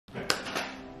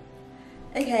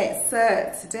Okay, so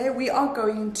today we are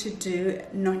going to do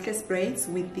knotless braids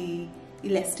with the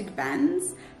elastic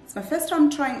bands. It's my first time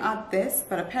trying out this,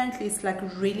 but apparently it's like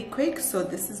really quick, so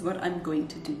this is what I'm going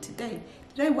to do today.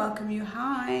 Did I welcome you?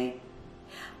 Hi.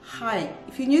 Hi,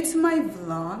 if you're new to my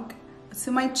vlog,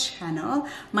 to my channel,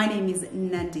 my name is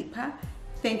Nandipa.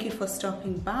 Thank you for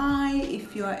stopping by.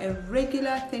 If you are a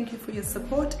regular, thank you for your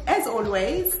support as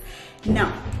always.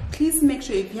 Now, please make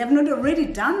sure, if you have not already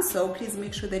done so, please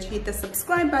make sure that you hit the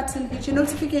subscribe button, hit your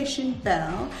notification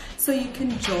bell so you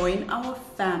can join our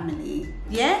family.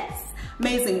 Yes?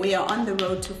 Amazing. We are on the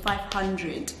road to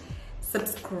 500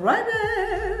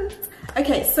 subscribers.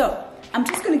 Okay, so I'm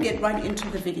just going to get right into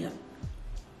the video.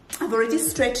 I've already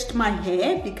stretched my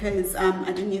hair because I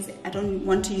don't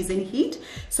want to use any heat.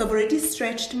 So I've already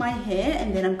stretched my hair,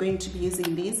 and then I'm going to be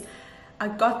using these. I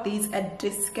got these at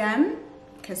Discam.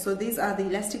 Okay, so these are the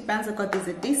elastic bands. I got these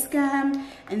at Discam,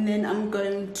 and then I'm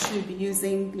going to be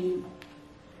using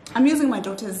I'm using my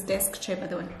daughter's desk chair, by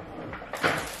the way.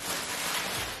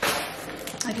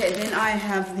 Okay, then I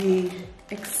have the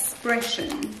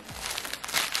expression.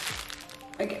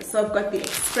 Okay, so I've got the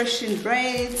expression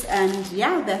braids, and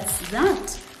yeah, that's that.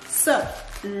 So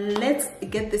let's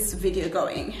get this video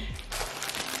going.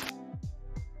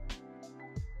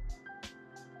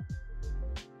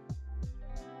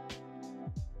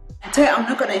 Today I'm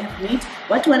not gonna have meat.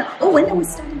 What when? Oh, when are we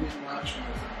starting?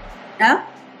 Huh?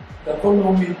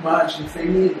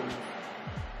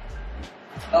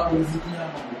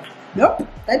 Nope,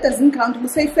 that doesn't count. We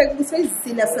say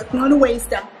zilla, so no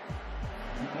waste.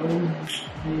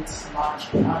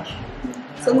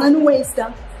 So no waste.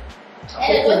 And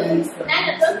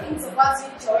the things about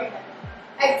Jordan.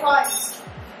 I thought.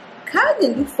 Can't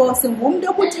you force him? Whom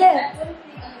double tear?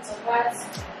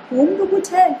 Whom double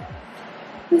tear?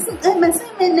 I'm saying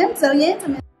my name, so yet.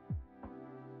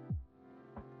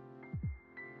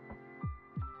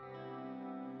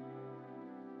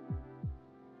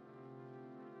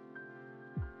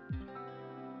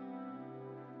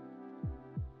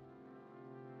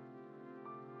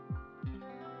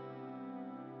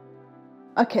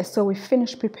 Okay, so we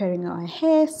finished preparing our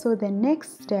hair. So the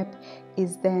next step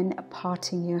is then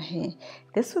parting your hair.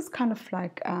 This was kind of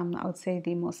like, I would say,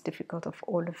 the most difficult of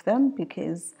all of them,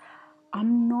 because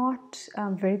I'm not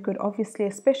very good, obviously,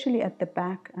 especially at the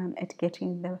back, at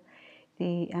getting the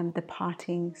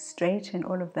parting straight and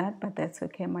all of that, but that's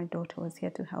okay. My daughter was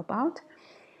here to help out.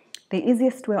 The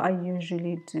easiest way I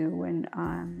usually do when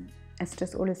it's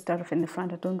just always start off in the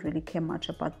front. I don't really care much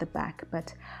about the back,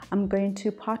 but I'm going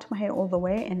to part my hair all the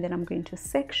way, and then I'm going to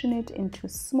section it into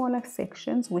smaller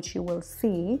sections, which you will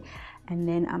see, and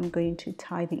then I'm going to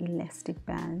tie the elastic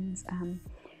bands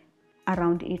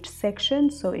around each section,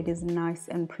 so it is nice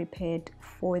and prepared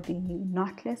for the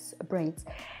knotless braids,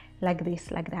 like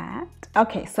this, like that.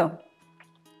 Okay, so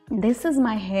this is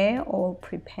my hair all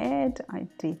prepared. I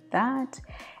did that,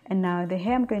 and now the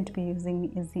hair I'm going to be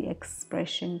using is the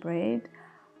expression braid.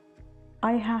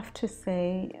 I have to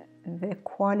say the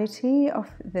quality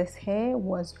of this hair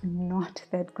was not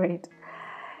that great.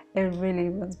 It really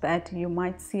was bad. You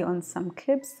might see on some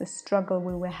clips the struggle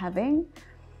we were having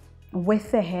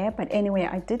with the hair, but anyway,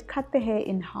 I did cut the hair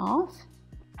in half.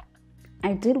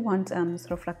 I did want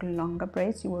sort of like longer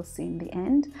braids, you will see in the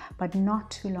end, but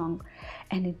not too long,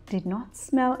 and it did not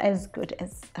smell as good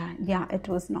as yeah, it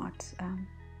was not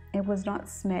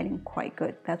smelling quite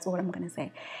good. That's all I'm gonna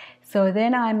say. So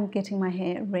then I'm getting my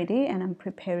hair ready and I'm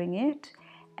preparing it,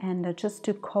 and just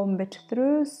to comb it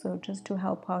through, so just to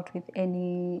help out with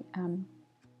any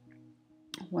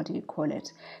what do you call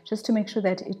it, just to make sure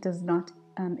that it does not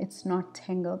it's not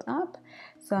tangled up.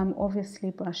 So I'm obviously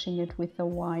brushing it with a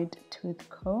wide tooth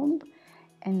comb,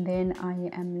 and then I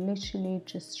am literally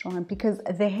just trying, because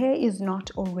the hair is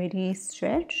not already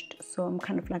stretched, so I'm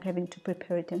kind of like having to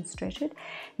prepare it and stretch it.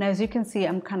 Now, as you can see,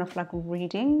 I'm kind of like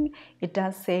reading. It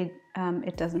does say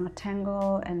it does not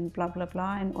tangle and blah blah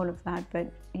blah and all of that,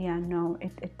 but yeah, no,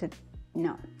 it did,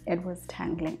 no, it was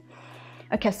tangling.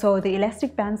 Okay, so the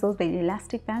elastic bands, those are the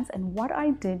elastic bands, and what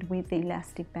I did with the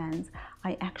elastic bands,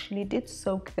 I actually did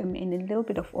soak them in a little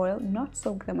bit of oil. Not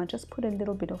soak them, I just put a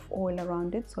little bit of oil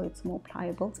around it so it's more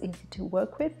pliable, it's easy to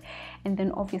work with. And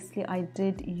then obviously I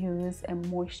did use a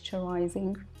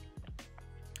moisturizing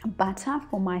butter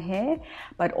for my hair,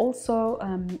 but also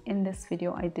in this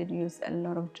video I did use a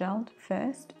lot of gel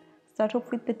first. Start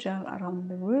off with the gel around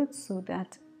the roots so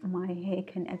that my hair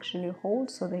can actually hold,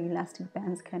 so the elastic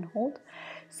bands can hold,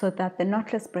 so that the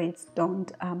knotless braids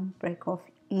don't break off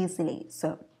easily.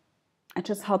 So it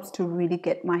just helps to really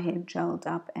get my hair gelled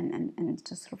up and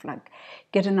just sort of like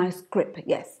get a nice grip.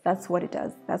 Yes, that's what it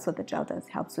does. That's what the gel does,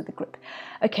 helps with the grip.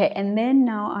 Okay, and then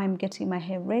now I'm getting my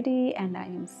hair ready and I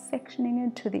am sectioning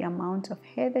it to the amount of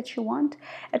hair that you want.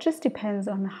 It just depends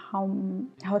on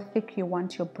how thick you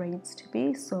want your braids to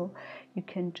be. So you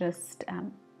can just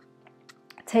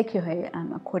take your hair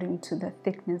according to the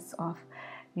thickness of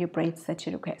your braids that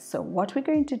you okay. So what we're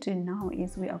going to do now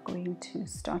is we are going to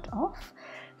start off.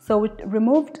 So we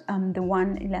removed the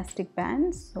one elastic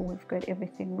band, so we've got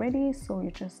everything ready. So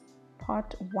you just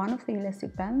part one of the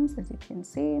elastic bands, as you can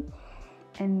see,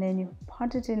 and then you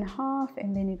part it in half,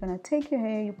 and then you're going to take your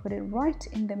hair, you put it right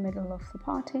in the middle of the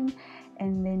parting,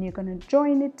 and then you're going to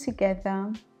join it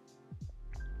together.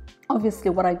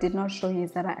 Obviously what I did not show you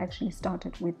is that I actually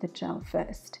started with the gel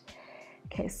first.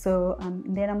 Okay, so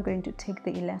then I'm going to take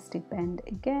the elastic band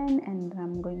again and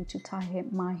I'm going to tie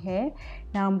my hair.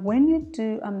 Now when you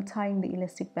do tying the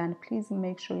elastic band, please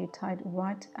make sure you tie it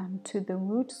right to the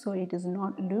root so it is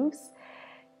not loose.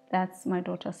 That's my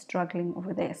daughter struggling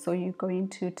over there. So you're going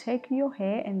to take your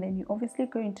hair and then you're obviously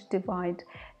going to divide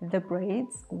the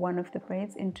braids, one of the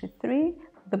braids into three.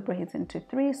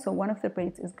 So one of the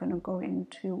braids is going to go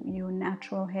into your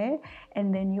natural hair,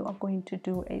 and then you are going to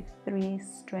do a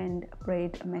 3-strand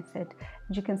braid method.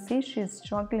 As you can see, she's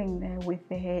struggling there with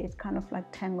the hair. It kind of like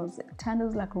tangles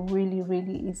like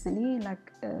really easily,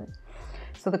 like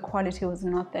so the quality was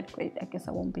not that great. I guess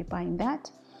I won't be buying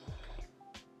that.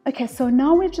 Okay, so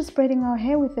now we're just braiding our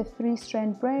hair with a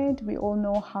 3-strand braid. We all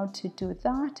know how to do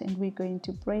that, and we're going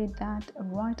to braid that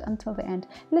right until the end.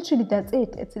 Literally, that's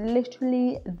it. It's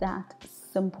literally that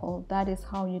simple. That is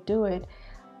how you do it.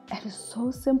 It is so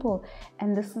simple,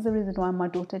 and this is the reason why my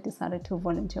daughter decided to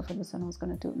volunteer for this one. I was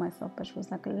going to do it myself, but she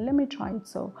was like, let me try it.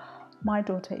 So my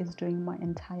daughter is doing my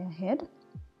entire head,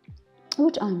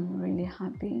 which I'm really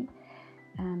happy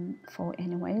for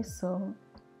anyway. So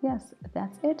yes,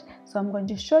 that's it. So I'm going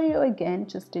to show you again,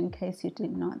 just in case you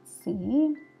did not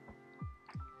see.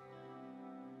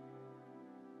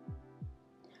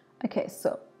 Okay,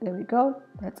 so there we go.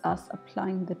 That's us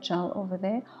applying the gel over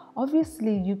there.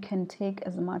 Obviously, you can take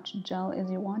as much gel as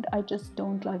you want. I just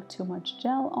don't like too much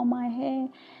gel on my hair.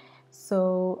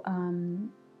 So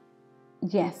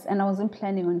yes, and I wasn't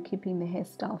planning on keeping the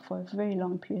hairstyle for a very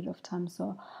long period of time,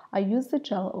 so I use the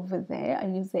gel over there. I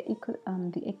use the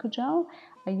eco gel.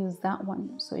 I use that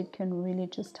one, so it can really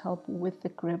just help with the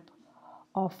grip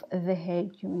of the hair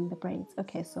during the braids.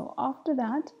 Okay, so after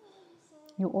that,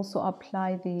 you also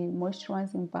apply the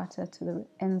moisturizing butter to the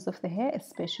ends of the hair,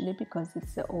 especially because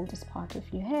it's the oldest part of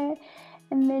your hair.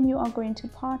 And then you are going to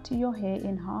part your hair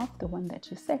in half, the one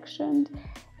that you sectioned,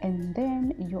 and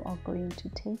then you are going to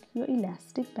take your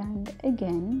elastic band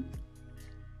again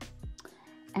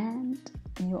and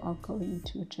you are going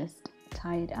to just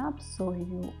tie it up. So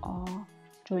you are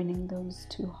joining those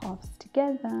two halves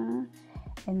together,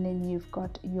 and then you've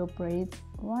got your braids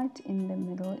right in the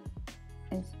middle,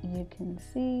 as you can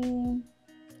see.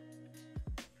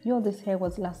 Yo, this hair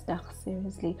was last dark,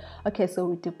 seriously. Okay, so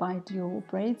we divide your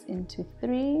braids into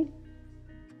 3,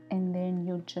 and then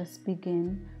you just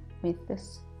begin with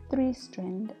this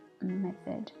 3-strand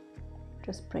method,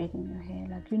 just braiding your hair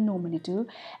like you normally do.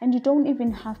 And you don't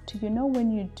even have to, you know,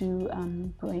 when you do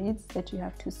braids that you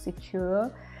have to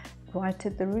secure right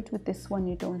at the root, with this one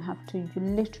you don't have to. You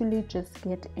literally just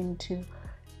get into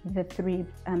the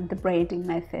braiding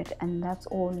method, and that's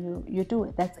all you do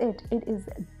it. That's it. It is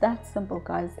that simple,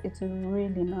 guys. It's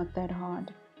really not that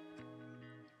hard.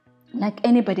 Like,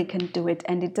 anybody can do it,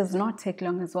 and it does not take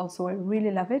long as well. So I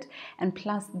really love it. And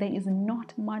plus, there is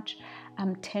not much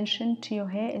tension to your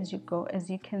hair as you go. As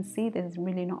you can see, there's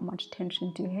really not much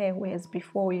tension to your hair, whereas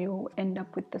before you end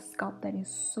up with the scalp that is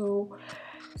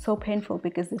so painful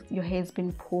because your hair has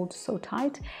been pulled so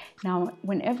tight. Now,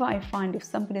 whenever I find, if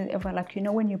somebody ever, like, you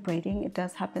know, when you're braiding, it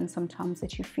does happen sometimes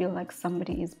that you feel like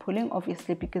somebody is pulling,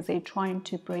 obviously because they're trying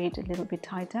to braid a little bit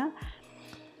tighter.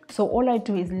 So all I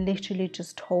do is literally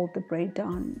just hold the braid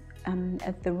down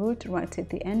at the root, right at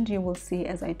the end. You will see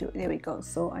as I do. There we go.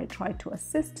 So I try to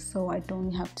assist so I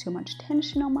don't have too much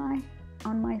tension on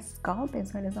my scalp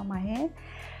as well as on my hair,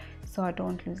 so I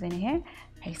don't lose any hair,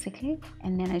 basically.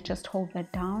 And then I just hold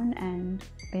that down and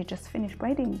they just finish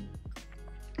braiding.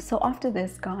 So after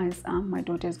this, guys, my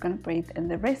daughter is going to braid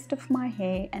the rest of my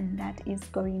hair, and that is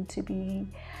going to be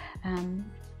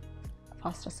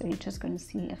faster, so you're just going to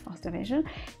see a faster version.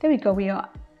 There we go. We are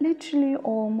literally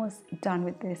almost done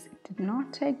with this. It did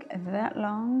not take that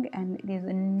long, and it is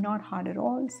not hard at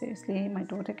all. Seriously, my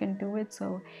daughter can do it,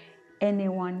 so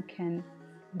anyone can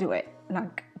do it.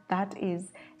 Like, that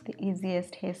is the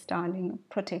easiest hairstyling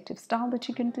protective style that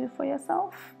you can do for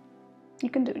yourself. You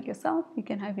can do it yourself, you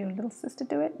can have your little sister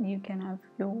do it, you can have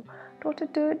your daughter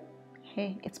do it.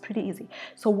 Hey, it's pretty easy.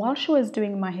 So while she was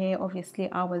doing my hair,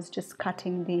 obviously I was just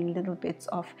cutting the little bits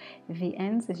of the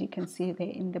ends, as you can see there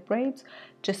in the braids,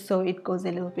 just so it goes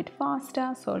a little bit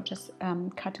faster. So just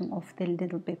cutting off the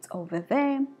little bits over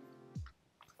there.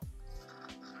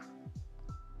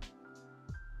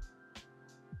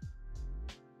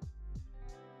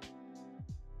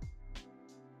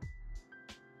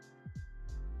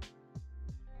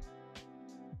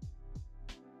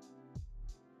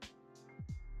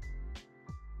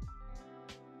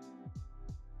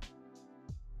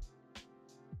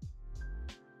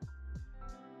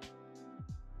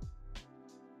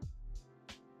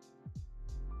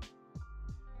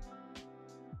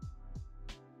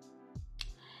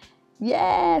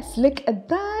 Yes, look at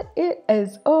that. It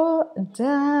is all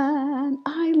done.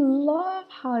 I love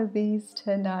how these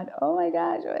turned out. Oh my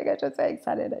gosh, I'm so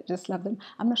excited. I just love them.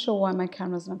 I'm not sure why my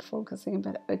camera's not focusing,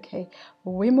 but okay,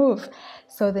 we move.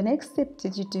 So the next step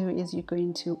that you do is you're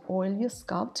going to oil your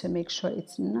scalp to make sure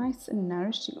it's nice and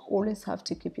nourished. You always have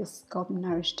to keep your scalp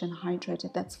nourished and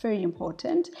hydrated. That's very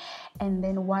important. And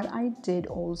then what I did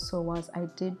also was I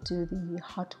did do the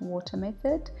hot water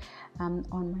method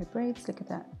on my braids. Look at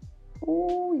that.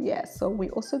 Oh yes, so we're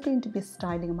also going to be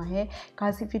styling my hair.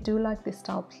 Guys, if you do like this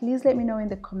style, please let me know in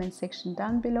the comment section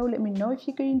down below. Let me know if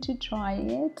you're going to try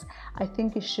it. I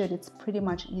think you should. It's pretty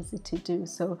much easy to do.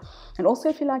 So, and also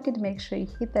if you like it, make sure you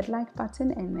hit that like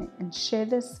button and share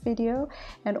this video.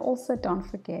 And also don't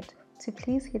forget to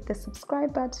please hit the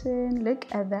subscribe button. Look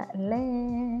at that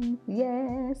length.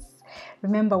 Yes,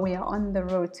 remember we are on the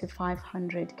road to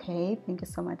 500k. Thank you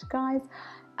so much, guys.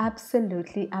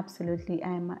 Absolutely,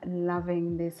 I'm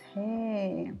loving this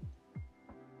hair.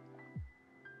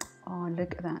 Oh,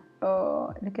 look at that.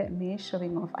 Oh, look at me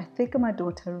showing off. I think my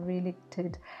daughter really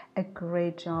did a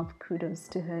great job. Kudos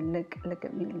to her. Look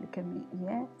at me,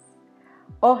 yes.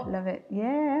 Oh, love it.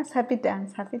 Yes, happy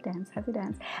dance.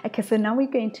 Okay, so now we're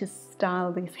going to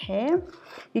style this hair.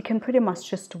 You can pretty much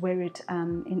just wear it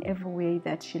in every way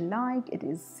that you like. It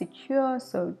is secure,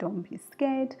 so don't be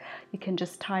scared. You can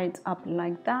just tie it up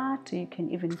like that. You can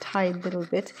even tie a little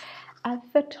bit at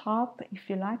the top if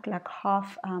you like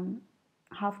half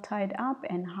tied up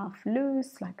and half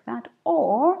loose like that,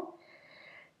 or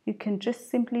you can just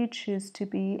simply choose to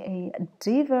be a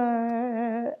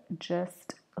diva,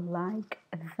 just like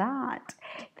that.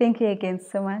 Thank you again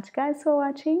so much, guys, for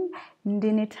watching.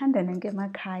 Ndinithanda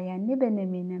nangemakhaya nibe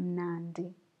nemini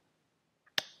mnandi.